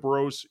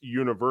 Ambrose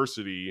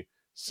University.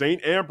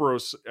 St.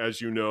 Ambrose, as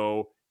you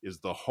know, is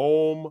the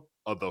home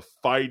of the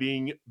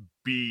Fighting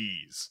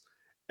Bees.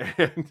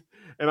 And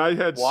I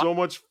had so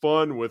much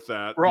fun with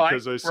that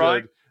because I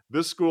said,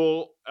 this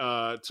school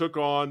took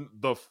on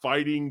the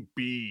Fighting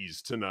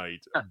Bees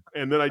tonight.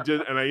 And then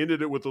I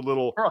ended it with a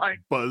little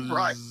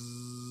buzz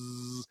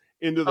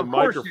into the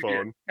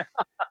microphone.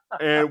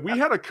 And we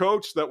had a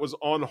coach that was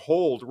on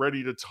hold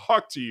ready to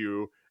talk to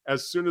you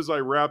as soon as I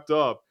wrapped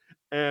up.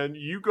 And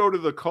you go to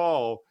the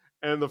call,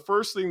 and the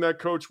first thing that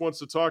coach wants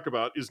to talk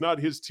about is not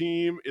his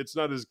team. It's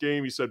not his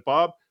game. He said,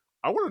 Bob,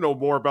 I want to know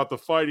more about the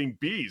Fighting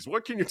Bees.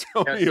 What can you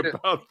tell me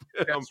about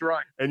them? That's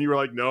right. And you were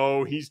like,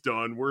 no, he's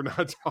done. We're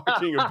not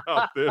talking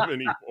about them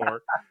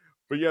anymore.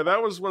 But yeah,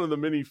 that was one of the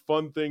many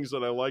fun things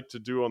that I like to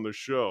do on the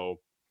show.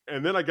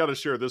 And then I got to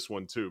share this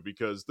one too,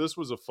 because this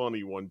was a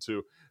funny one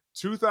too.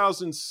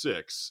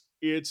 2006,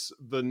 it's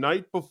the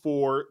night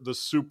before the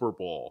Super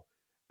Bowl.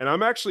 And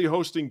I'm actually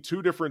hosting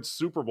 2 different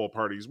Super Bowl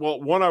parties.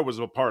 Well, one I was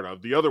a part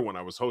of, the other one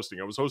I was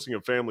hosting. I was hosting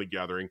a family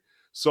gathering.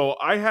 So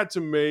I had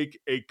to make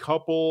a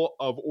couple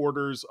of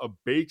orders of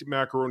baked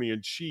macaroni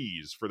and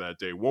cheese for that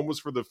day. One was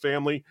for the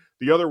family.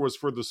 The other was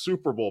for the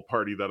Super Bowl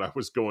party that I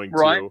was going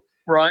to.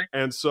 Right.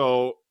 And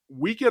so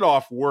we get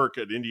off work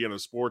at Indiana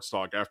Sports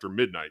Talk after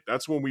midnight.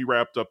 That's when we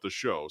wrapped up the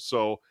show.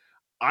 So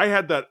I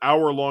had that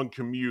hour-long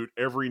commute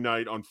every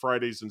night on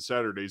Fridays and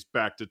Saturdays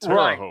back to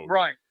Terre Haute.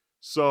 Right.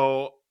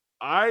 So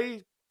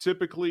I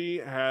typically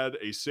had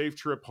a safe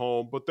trip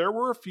home, but there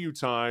were a few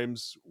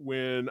times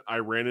when I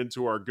ran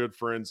into our good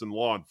friends in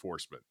law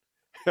enforcement,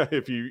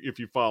 if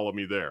you follow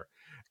me there.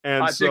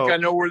 And I think I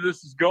know where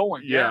this is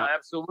going. Yeah,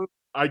 absolutely.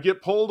 I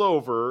get pulled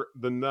over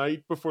the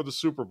night before the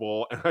Super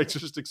Bowl, and I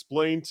just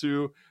explained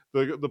to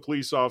the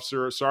police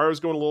officer, sorry, I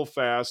was going a little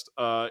fast.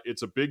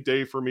 It's a big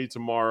day for me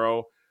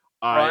tomorrow.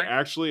 I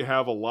actually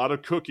have a lot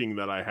of cooking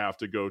that I have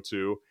to go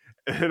to.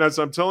 And as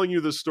I'm telling you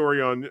this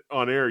story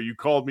on air, you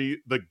called me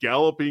the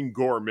Galloping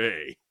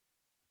Gourmet.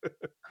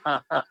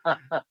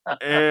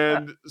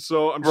 And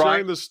so I'm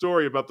sharing this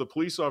story about the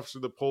police officer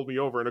that pulled me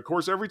over. And of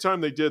course, every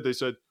time they did, they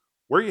said,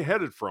 where are you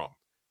headed from?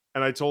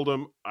 And I told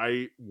him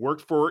I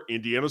worked for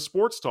Indiana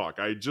Sports Talk.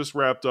 I just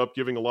wrapped up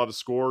giving a lot of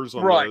scores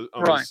on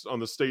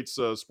the state's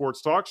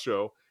sports talk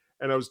show.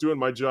 And I was doing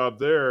my job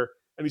there.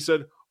 And he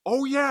said,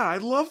 oh, yeah, I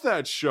love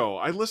that show.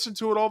 I listen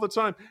to it all the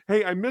time.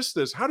 Hey, I missed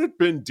this. How did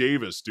Ben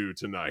Davis do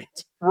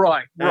tonight?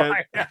 Right.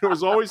 It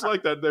was always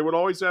like that. They would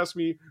always ask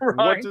me,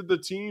 what did the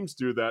teams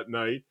do that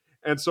night?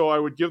 And so I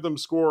would give them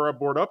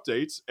scoreboard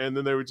updates. And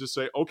then they would just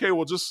say, okay,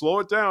 well, just slow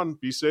it down.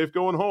 Be safe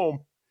going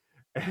home.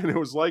 And it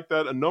was like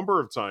that a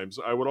number of times.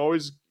 I would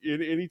always,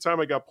 anytime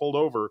I got pulled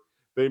over,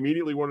 they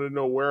immediately wanted to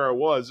know where I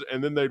was.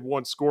 And then they'd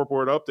want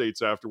scoreboard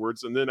updates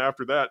afterwards. And then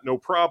after that, no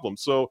problem.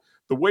 So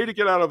the way to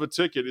get out of a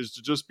ticket is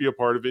to just be a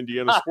part of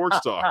Indiana Sports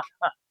Talk.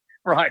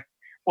 Right.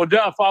 Well,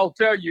 Duff, I'll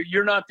tell you,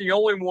 you're not the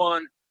only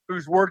one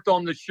who's worked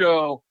on the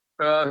show,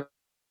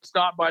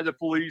 stopped by the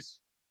police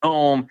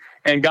home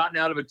and gotten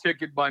out of a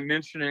ticket by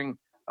mentioning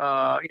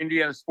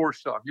Indiana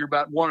Sports Talk. You're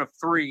about one of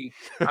 3,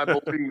 I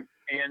believe.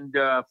 And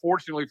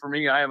fortunately for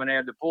me, I haven't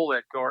had to pull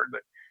that card,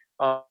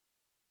 but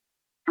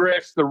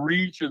stress the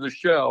reach of the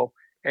show.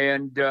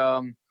 And,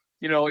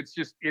 it's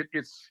just,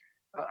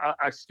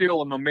 I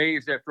still am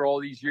amazed after all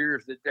these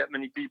years that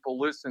many people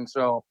listen.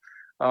 So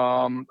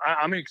I'm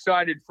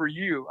excited for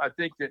you. I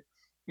think that,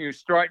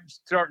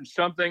 starting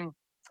something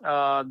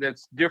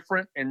that's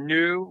different and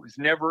new is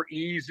never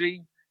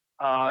easy.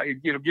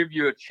 It'll give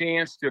you a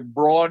chance to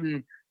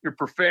broaden your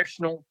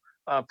professional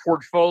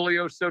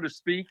portfolio, so to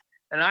speak.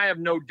 And I have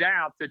no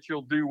doubt that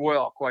you'll do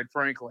well, quite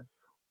frankly.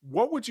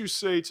 What would you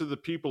say to the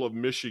people of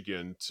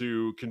Michigan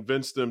to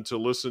convince them to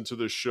listen to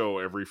this show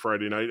every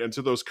Friday night, and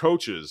to those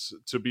coaches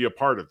to be a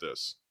part of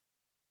this?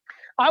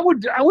 I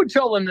would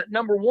tell them that,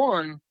 number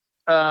one,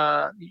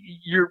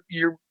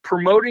 you're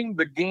promoting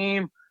the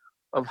game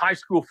of high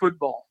school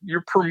football.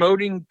 You're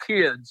promoting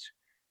kids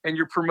and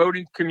you're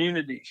promoting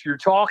communities. You're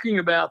talking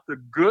about the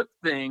good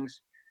things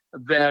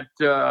that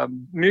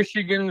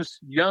Michigan's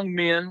young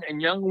men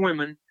and young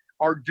women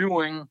are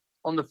doing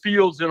on the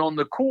fields and on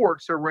the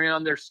courts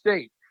around their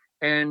state.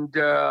 And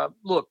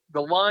look,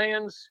 the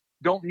Lions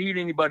don't need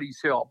anybody's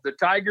help. The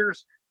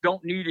Tigers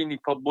don't need any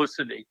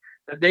publicity.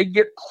 They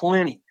get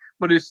plenty.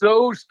 But it's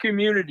those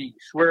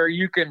communities where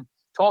you can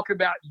talk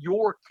about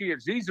your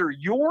kids. These are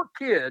your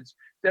kids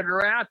that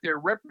are out there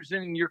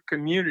representing your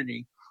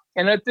community.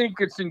 And I think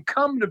it's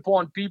incumbent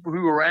upon people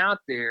who are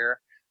out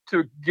there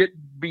to get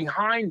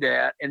behind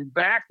that and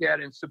back that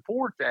and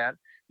support that,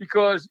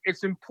 because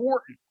it's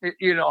important.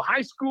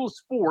 High school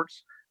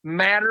sports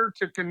matter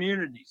to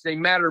communities. They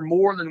matter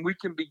more than we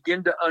can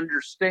begin to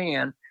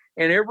understand.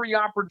 And every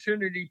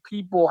opportunity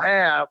people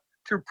have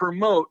to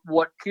promote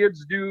what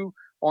kids do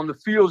on the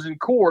fields and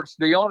courts,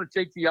 they ought to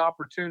take the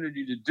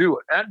opportunity to do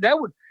it.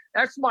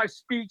 That's my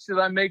speech that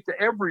I make to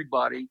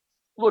everybody.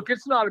 Look,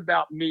 it's not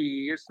about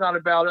me. It's not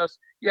about us.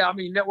 Yeah,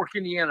 Network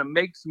Indiana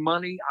makes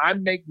money. I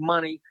make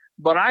money,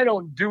 but I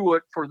don't do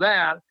it for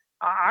that.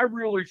 I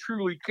really,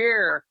 truly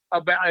care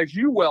about, as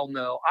you well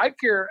know, I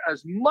care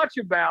as much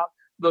about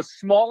the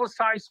smallest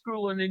high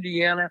school in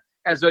Indiana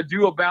as I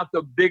do about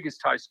the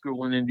biggest high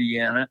school in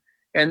Indiana.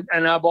 And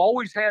I've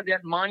always had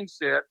that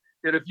mindset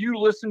that if you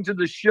listen to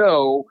the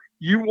show,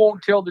 you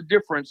won't tell the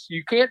difference.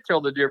 You can't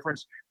tell the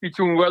difference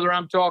between whether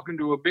I'm talking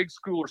to a big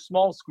school or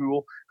small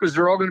school, because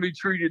they're all going to be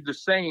treated the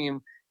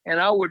same. And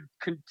I would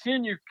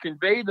continue to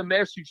convey the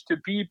message to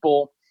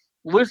people.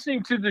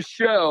 Listening to the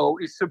show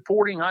is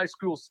supporting high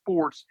school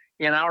sports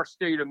in our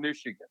state of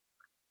Michigan.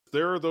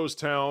 There are those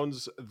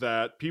towns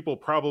that people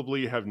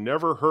probably have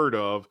never heard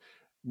of,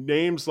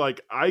 names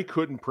like I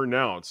couldn't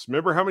pronounce.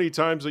 Remember how many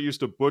times I used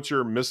to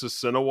butcher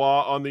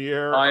Mississinawa on the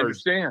air? I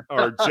understand.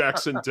 Or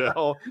Jackson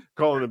Dell,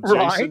 calling him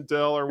Right. Jason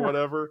Dell or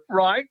whatever.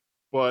 Right.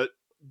 But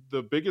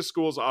the biggest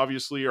schools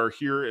obviously are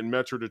here in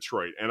Metro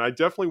Detroit, and I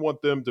definitely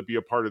want them to be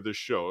a part of this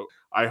show.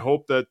 I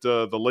hope that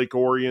the Lake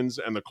Orions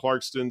and the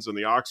Clarkstons and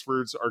the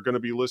Oxfords are going to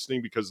be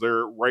listening because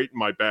they're right in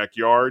my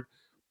backyard.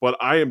 But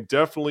I am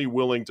definitely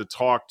willing to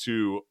talk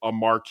to a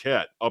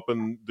Marquette up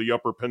in the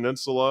Upper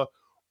Peninsula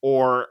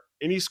or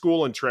any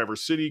school in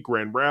Traverse City,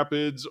 Grand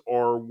Rapids,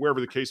 or wherever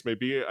the case may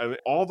be. And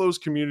all those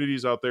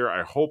communities out there,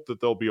 I hope that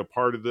they'll be a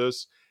part of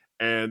this.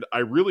 And I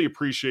really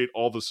appreciate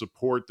all the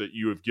support that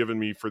you have given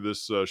me for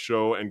this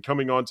show and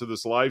coming on to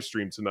this live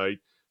stream tonight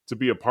to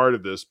be a part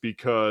of this,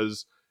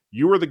 because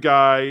you were the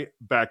guy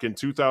back in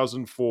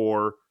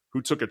 2004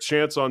 who took a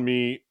chance on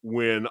me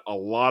when a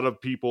lot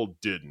of people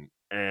didn't.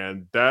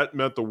 And that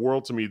meant the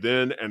world to me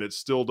then, and it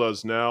still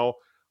does now.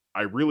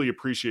 I really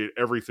appreciate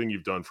everything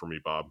you've done for me,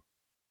 Bob.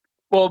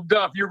 Well,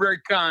 Duff, you're very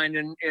kind,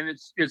 and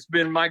it's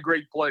been my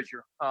great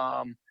pleasure.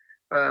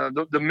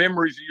 The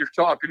memories that you're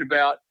talking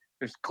about,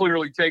 it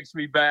clearly takes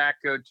me back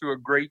to a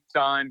great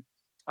time.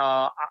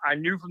 I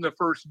knew from the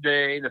first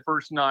day, the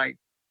first night,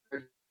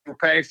 you're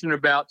passionate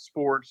about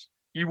sports.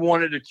 You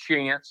wanted a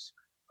chance.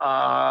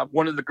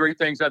 One of the great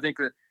things I think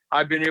that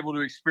I've been able to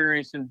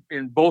experience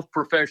in both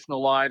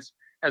professional lives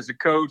as a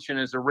coach and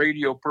as a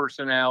radio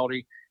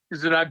personality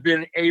is that I've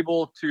been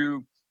able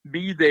to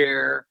be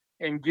there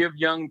and give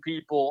young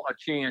people a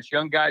chance,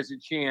 young guys a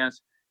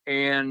chance,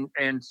 and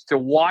to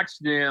watch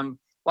them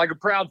like a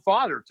proud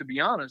father, to be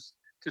honest,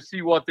 to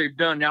see what they've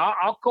done. Now,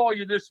 I'll call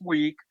you this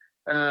week,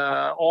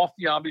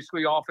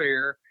 obviously off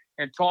air,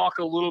 and talk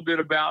a little bit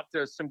about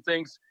some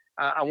things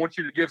I want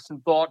you to give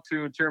some thought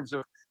to in terms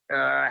of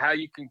how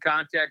you can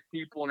contact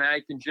people and how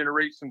you can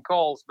generate some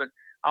calls. But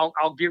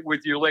I'll get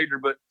with you later.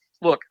 But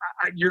look,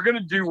 you're going to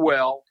do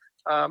well.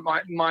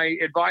 My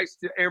advice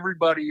to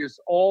everybody is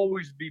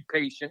always be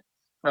patient.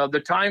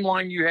 The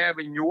timeline you have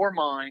in your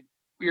mind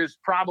is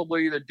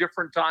probably the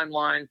different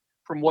timeline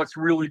from what's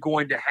really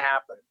going to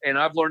happen. And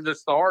I've learned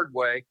this the hard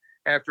way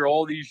after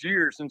all these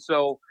years. And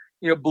so,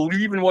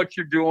 believe in what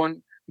you're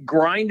doing,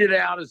 grind it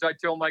out. As I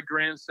tell my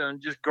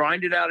grandson, just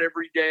grind it out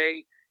every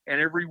day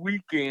and every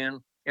weekend,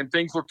 and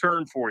things will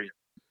turn for you.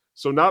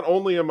 So not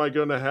only am I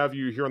going to have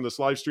you here on this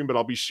live stream, but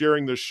I'll be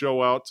sharing this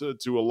show out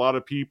to a lot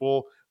of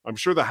people. I'm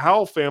sure the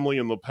Howell family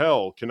in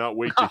Lapel cannot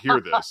wait to hear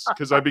this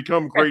because I've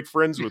become great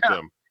friends with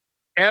them.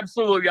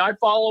 Absolutely. I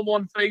follow them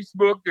on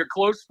Facebook. They're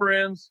close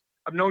friends.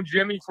 I've known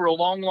Jimmy for a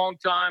long, long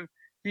time.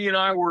 He and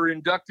I were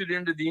inducted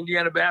into the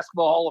Indiana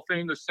Basketball Hall of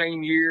Fame the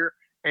same year.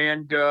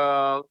 And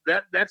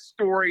that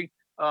story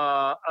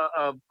of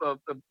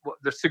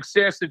the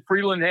success that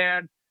Freeland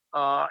had,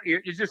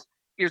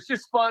 it's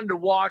just fun to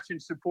watch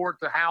and support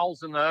the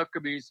Howells and the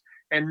Huckabees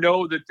and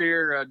know that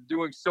they're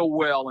doing so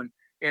well. And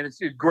it's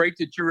great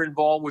that you're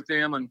involved with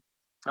them. And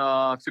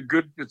it's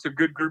a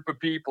good group of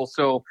people.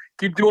 So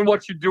keep doing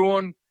what you're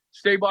doing.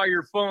 Stay by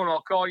your phone.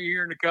 I'll call you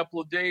here in a couple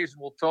of days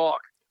and we'll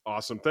talk.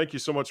 Awesome. Thank you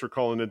so much for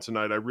calling in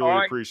tonight. I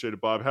really appreciate it,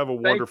 Bob. Have a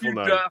wonderful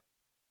night. Duff.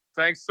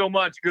 Thanks so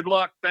much. Good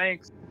luck.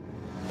 Thanks.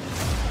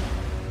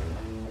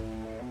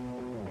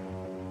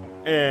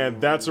 And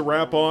that's a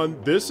wrap on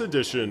this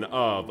edition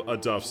of A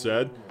Duff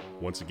Said.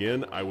 Once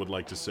again, I would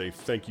like to say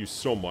thank you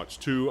so much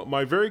to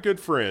my very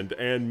good friend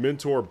and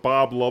mentor,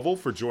 Bob Lovell,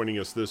 for joining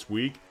us this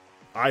week.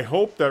 I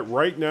hope that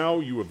right now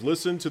you have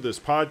listened to this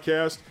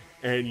podcast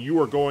and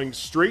you are going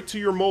straight to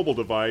your mobile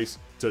device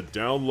to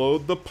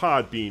download the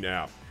Podbean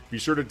app. Be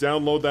sure to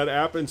download that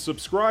app and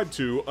subscribe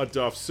to A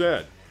Duff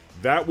Said.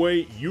 That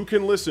way you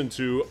can listen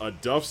to A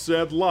Duff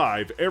Said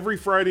live every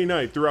Friday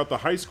night throughout the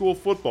high school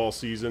football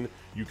season.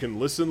 You can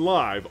listen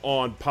live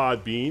on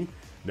Podbean.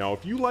 Now,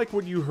 if you like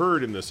what you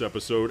heard in this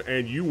episode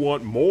and you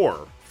want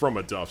more from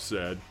A Duff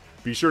Said,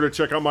 be sure to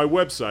check out my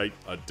website,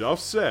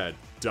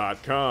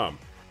 aduffsaid.com.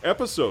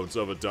 Episodes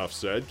of A Duff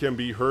Said can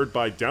be heard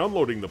by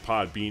downloading the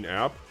Podbean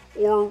app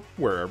or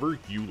wherever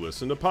you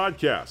listen to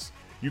podcasts.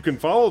 You can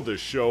follow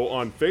this show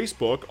on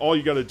Facebook. All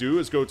you got to do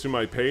is go to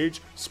my page,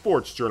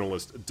 Sports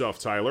Journalist Duff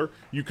Tyler.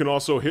 You can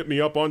also hit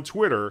me up on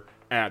Twitter,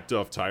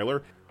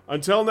 @DuffTyler.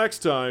 Until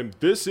next time,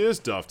 this is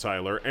Duff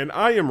Tyler, and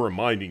I am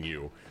reminding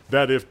you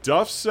that if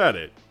Duff said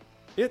it,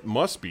 it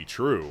must be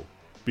true,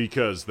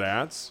 because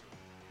that's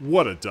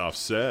what a Duff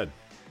said.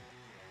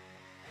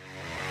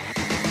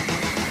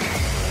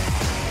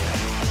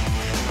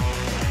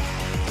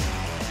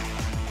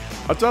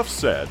 A Duff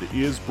Said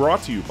is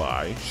brought to you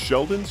by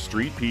Sheldon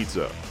Street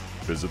Pizza.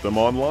 Visit them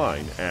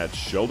online at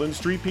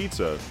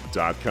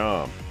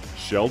sheldonstreetpizza.com.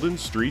 Sheldon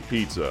Street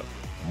Pizza,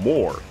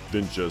 more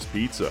than just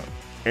pizza.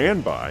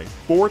 And by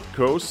Fourth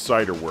Coast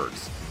Cider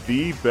Works.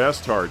 The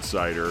best hard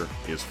cider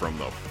is from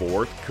the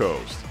Fourth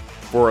Coast.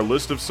 For a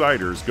list of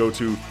ciders, go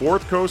to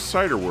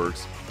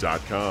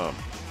fourthcoastciderworks.com.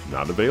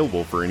 Not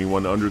available for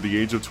anyone under the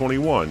age of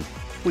 21.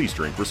 Please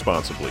drink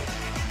responsibly.